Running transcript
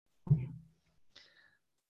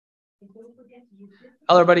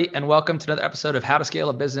Hello, everybody, and welcome to another episode of How to Scale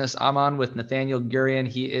a Business. I'm on with Nathaniel Gurien.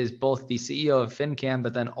 He is both the CEO of Fincann,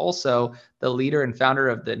 but then also the leader and founder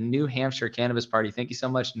of the New Hampshire Cannabis Party. Thank you so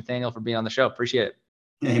much, Nathaniel, for being on the show. Appreciate it.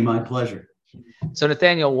 Hey, my pleasure. So,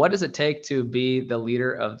 Nathaniel, what does it take to be the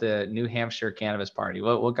leader of the New Hampshire Cannabis Party?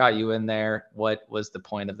 What got you in there? What was the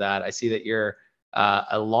point of that? I see that you're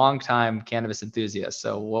a longtime cannabis enthusiast.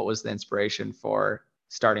 So, what was the inspiration for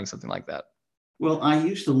starting something like that? Well, I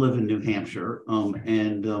used to live in New Hampshire,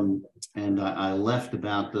 and I left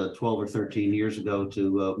about 12 or 13 years ago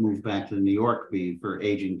to move back to New York for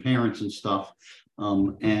aging parents and stuff.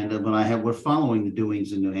 But we're following the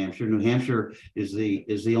doings in New Hampshire. New Hampshire is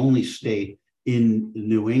the only state in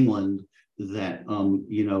New England that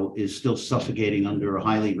is still suffocating under a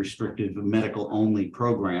highly restrictive medical only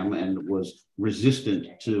program and was resistant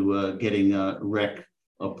to getting rec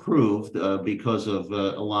approved because of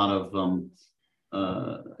a lot of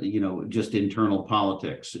just internal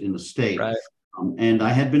politics in the state. Right. And I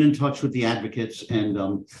had been in touch with the advocates and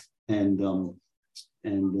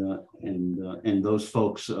those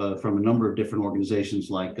folks from a number of different organizations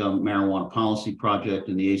like Marijuana Policy Project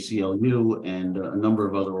and the ACLU and a number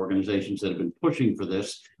of other organizations that have been pushing for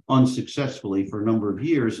this unsuccessfully for a number of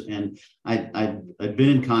years. And I'd been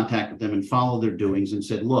in contact with them and followed their doings and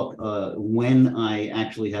said, look, when I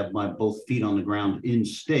actually have my both feet on the ground in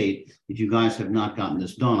state, if you guys have not gotten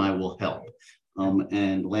this done, I will help.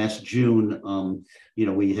 And last June,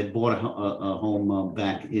 we had bought a home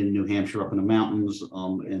back in New Hampshire up in the mountains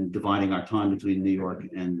and dividing our time between New York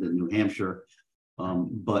and New Hampshire.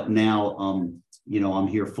 But now, I'm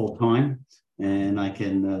here full time and I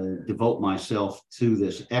can devote myself to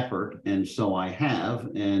this effort. And so I have.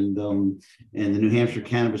 And the New Hampshire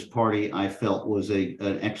Cannabis Party, I felt was an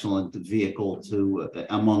excellent vehicle to,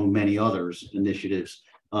 among many others, initiatives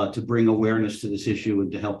to bring awareness to this issue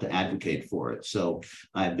and to help to advocate for it. So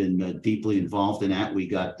I've been deeply involved in that. We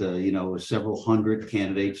got several hundred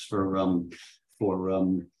candidates for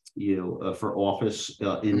office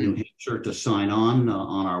in New Hampshire to sign on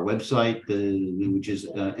our website, which is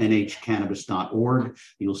nhcannabis.org.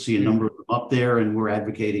 You'll see a number of them up there, and we're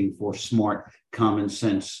advocating for smart, common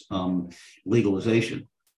sense legalization.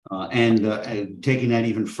 Taking that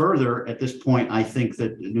even further, at this point, I think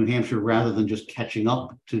that New Hampshire, rather than just catching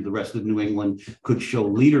up to the rest of New England, could show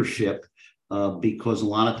leadership because a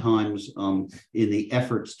lot of times in the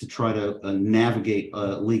efforts to try to navigate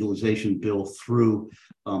a legalization bill through,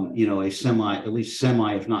 at least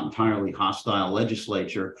semi, if not entirely hostile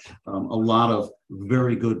legislature, a lot of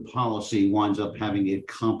very good policy winds up having it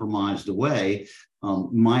compromised away.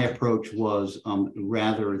 My approach was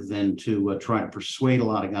rather than to try to persuade a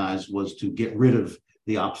lot of guys was to get rid of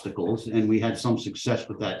the obstacles. And we had some success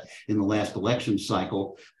with that in the last election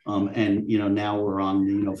cycle. Now we're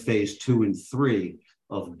on, phase 2 and 3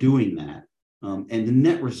 of doing that. And the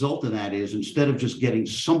net result of that is instead of just getting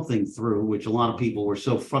something through, which a lot of people were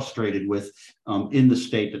so frustrated with in the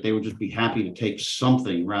state that they would just be happy to take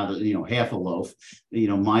something rather than, half a loaf.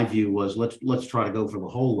 My view was let's try to go for the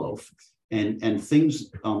whole loaf. And things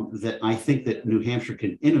that I think that New Hampshire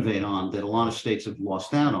can innovate on that a lot of states have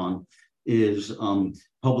lost out on is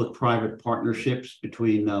public-private partnerships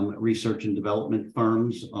between research and development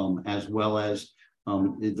firms, as well as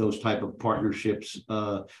those type of partnerships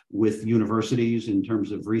with universities in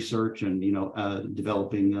terms of research and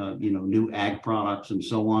developing new ag products and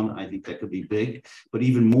so on. I think that could be big, but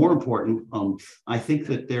even more important, I think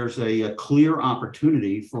that there's a clear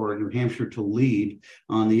opportunity for New Hampshire to lead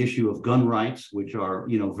on the issue of gun rights, which are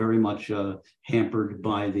very much hampered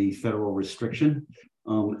by the federal restriction,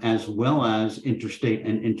 as well as interstate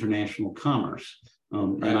and international commerce.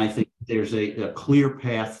 And I think there's a clear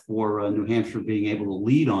path for New Hampshire being able to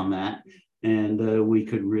lead on that, and we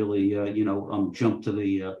could really, jump to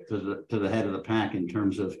the head of the pack in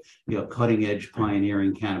terms of cutting edge,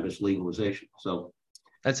 pioneering cannabis legalization. So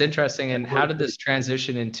that's interesting. And how did this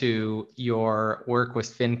transition into your work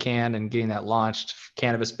with Fincann and getting that launched?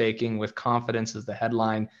 Cannabis Baking with Confidence is the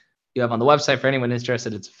headline you have on the website for anyone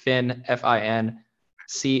interested. It's FinCann.com.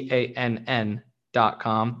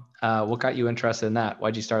 What got you interested in that?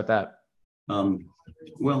 Why'd you start that?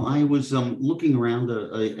 Well, I was looking around.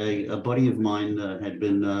 A buddy of mine had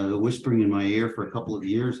been whispering in my ear for a couple of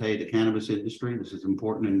years, hey, the cannabis industry, this is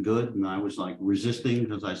important and good. And I was like resisting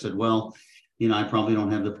because I said, well, I probably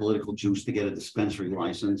don't have the political juice to get a dispensary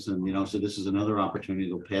license. And, so this is another opportunity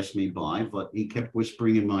that'll pass me by. But he kept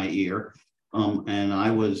whispering in my ear. And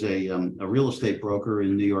I was a real estate broker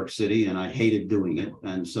in New York City, and I hated doing it.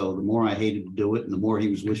 And so the more I hated to do it, and the more he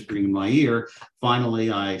was whispering in my ear,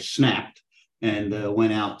 finally I snapped. and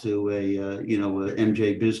went out to a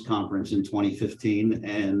MJ Biz conference in 2015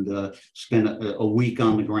 and spent a week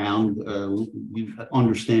on the ground,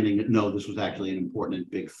 understanding that no, this was actually an important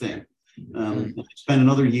and big thing. Spent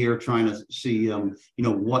another year trying to see,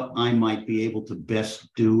 what I might be able to best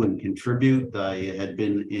do and contribute. I had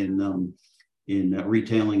been in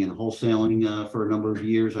retailing and wholesaling for a number of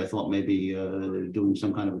years. I thought maybe doing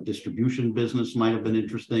some kind of a distribution business might have been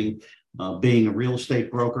interesting. Being a real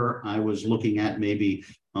estate broker, I was looking at maybe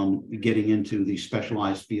getting into the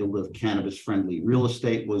specialized field of cannabis-friendly real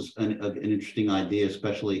estate was an interesting idea,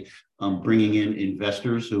 especially bringing in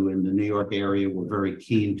investors who in the New York area were very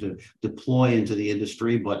keen to deploy into the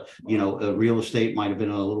industry, but real estate might have been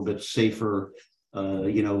a little bit safer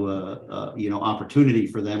opportunity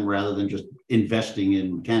for them rather than just investing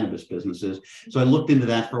in cannabis businesses. So I looked into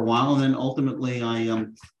that for a while, and then ultimately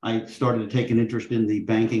I started to take an interest in the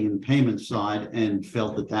banking and payment side and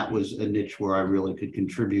felt that was a niche where I really could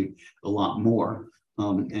contribute a lot more.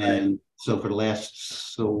 And so for the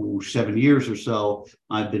last 7 years or so,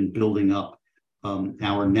 I've been building up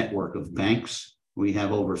our network of banks. We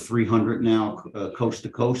have over 300 now, coast to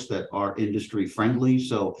coast, that are industry friendly.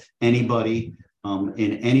 So anybody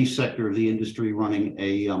in any sector of the industry running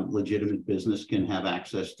a legitimate business can have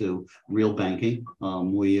access to real banking.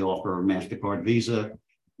 We offer MasterCard, Visa,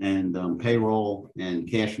 and payroll and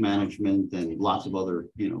cash management and lots of other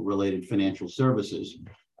related financial services.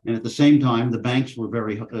 And at the same time, the banks were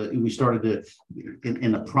we started to,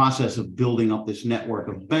 in the process of building up this network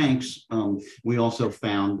of banks, we also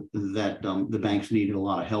found that the banks needed a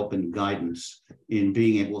lot of help and guidance in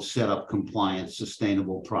being able to set up compliant,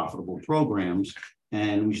 sustainable, profitable programs.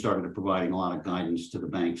 And we started providing a lot of guidance to the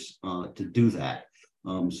banks to do that.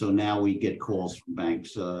 So now we get calls from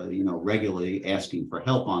banks, regularly asking for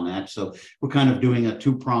help on that. So we're kind of doing a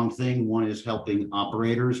two-pronged thing. One is helping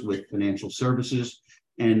operators with financial services,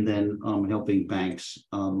 and then helping banks,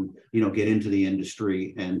 get into the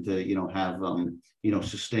industry and, have,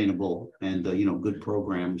 sustainable and, good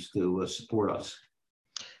programs to support us.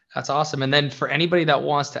 That's awesome. And then for anybody that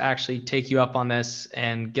wants to actually take you up on this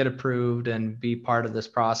and get approved and be part of this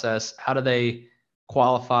process, how do they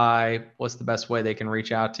qualify? What's the best way they can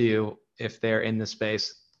reach out to you if they're in this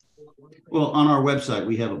space? Well, on our website,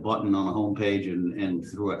 we have a button on the homepage and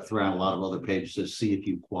throughout a lot of other pages to see if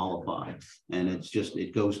you qualify. And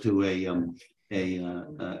it goes to an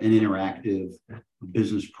interactive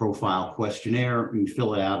business profile questionnaire. You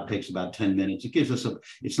fill it out. It takes about 10 minutes. It gives us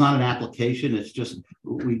it's not an application. It's just,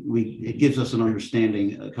 it gives us an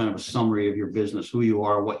understanding, kind of a summary of your business, who you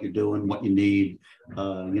are, what you're doing, what you need,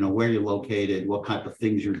 where you're located, what type of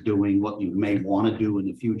things you're doing, what you may want to do in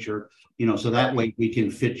the future, so that way we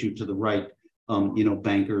can fit you to the right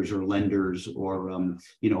bankers or lenders or,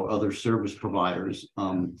 other service providers,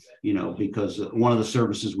 because one of the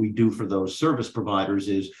services we do for those service providers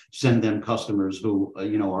is send them customers who,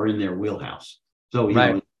 are in their wheelhouse. So,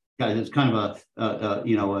 it's kind of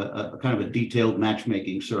a detailed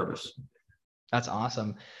matchmaking service. That's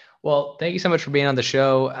awesome. Well, thank you so much for being on the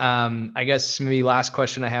show. I guess maybe last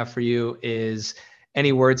question I have for you is,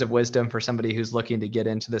 any words of wisdom for somebody who's looking to get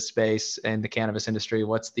into this space and the cannabis industry?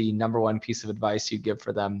 What's the number one piece of advice you give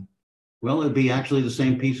for them? Well, it'd be actually the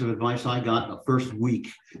same piece of advice I got the first week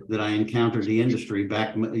that I encountered the industry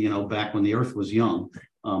back when the earth was young.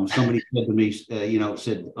 Somebody said to me,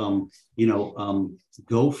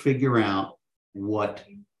 go figure out what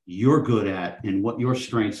you're good at and what your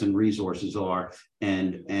strengths and resources are,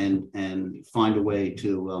 and find a way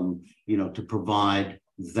to, to provide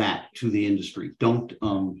that to the industry. Don't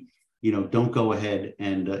go ahead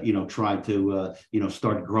and try to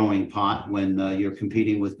start growing pot when you're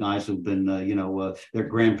competing with guys who've been their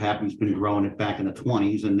grandpappy's been growing it back in the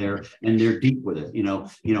 20s and they're deep with it.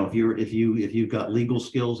 If you've got legal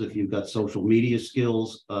skills, if you've got social media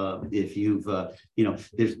skills, if you've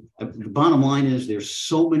there's the bottom line is there's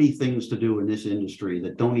so many things to do in this industry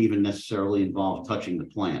that don't even necessarily involve touching the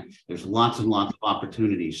plant. There's lots and lots of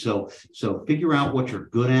opportunities. So figure out what you're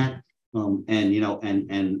good at. In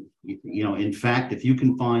fact, if you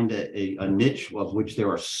can find a niche, of which there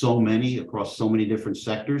are so many across so many different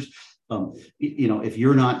sectors, if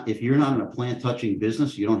you're not in a plant touching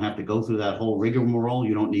business, you don't have to go through that whole rigmarole.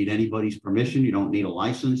 You don't need anybody's permission. You don't need a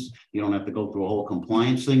license. You don't have to go through a whole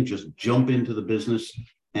compliance thing. Just jump into the business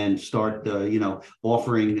and start,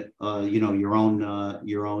 offering, your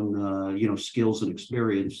own skills and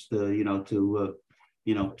experience, to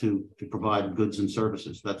provide goods and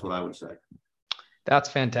services. That's what I would say. That's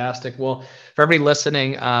fantastic. Well, for everybody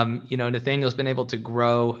listening, Nathaniel's been able to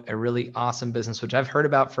grow a really awesome business, which I've heard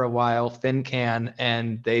about for a while, Fincann,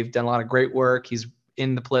 and they've done a lot of great work. He's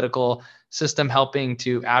in the political system, helping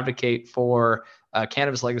to advocate for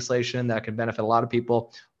cannabis legislation that could benefit a lot of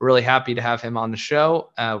people. We're really happy to have him on the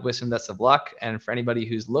show. Wish him best of luck. And for anybody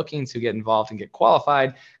who's looking to get involved and get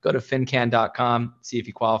qualified, go to fincann.com, see if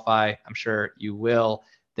you qualify. I'm sure you will.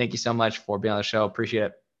 Thank you so much for being on the show. Appreciate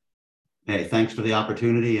it. Hey, thanks for the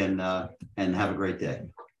opportunity, and have a great day.